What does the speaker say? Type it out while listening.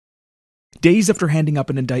Days after handing up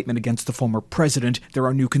an indictment against the former president, there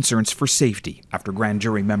are new concerns for safety after grand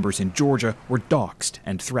jury members in Georgia were doxxed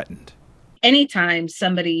and threatened. Anytime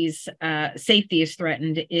somebody's safety is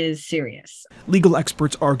threatened is serious. Legal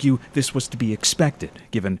experts argue this was to be expected,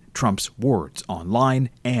 given Trump's words online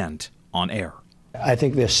and on air. I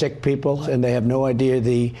think they're sick people, and they have no idea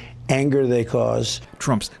the anger they cause.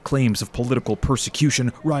 Trump's claims of political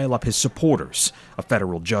persecution rile up his supporters. A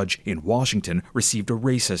federal judge in Washington received a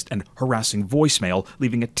racist and harassing voicemail,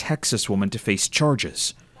 leaving a Texas woman to face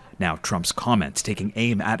charges. Now Trump's comments, taking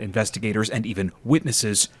aim at investigators and even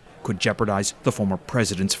witnesses, could jeopardize the former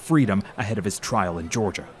president's freedom ahead of his trial in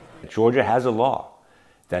Georgia. Georgia has a law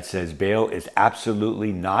that says bail is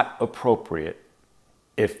absolutely not appropriate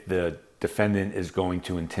if the defendant is going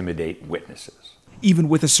to intimidate witnesses. Even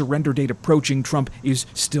with a surrender date approaching, Trump is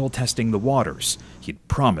still testing the waters. He'd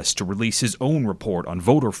promised to release his own report on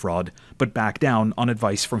voter fraud, but backed down on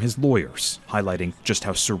advice from his lawyers, highlighting just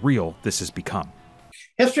how surreal this has become.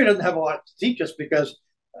 History doesn't have a lot to teach us because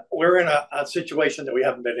we're in a situation that we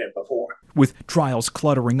haven't been in before. With trials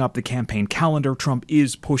cluttering up the campaign calendar, Trump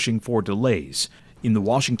is pushing for delays. In the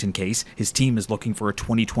Washington case, his team is looking for a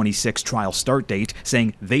 2026 trial start date,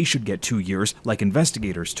 saying they should get 2 years like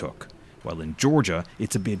investigators took. While in Georgia,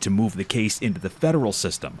 it's a bid to move the case into the federal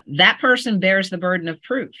system. That person bears the burden of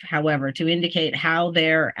proof, however, to indicate how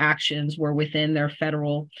their actions were within their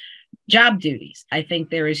federal job duties. I think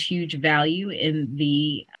there is huge value in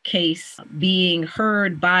the case being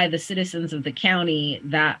heard by the citizens of the county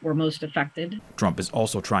that were most affected. Trump is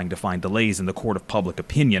also trying to find delays in the court of public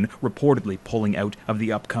opinion, reportedly pulling out of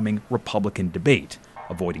the upcoming Republican debate,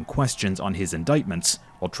 avoiding questions on his indictments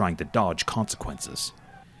while trying to dodge consequences.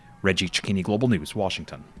 Reggie Cicchini, Global News,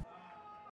 Washington.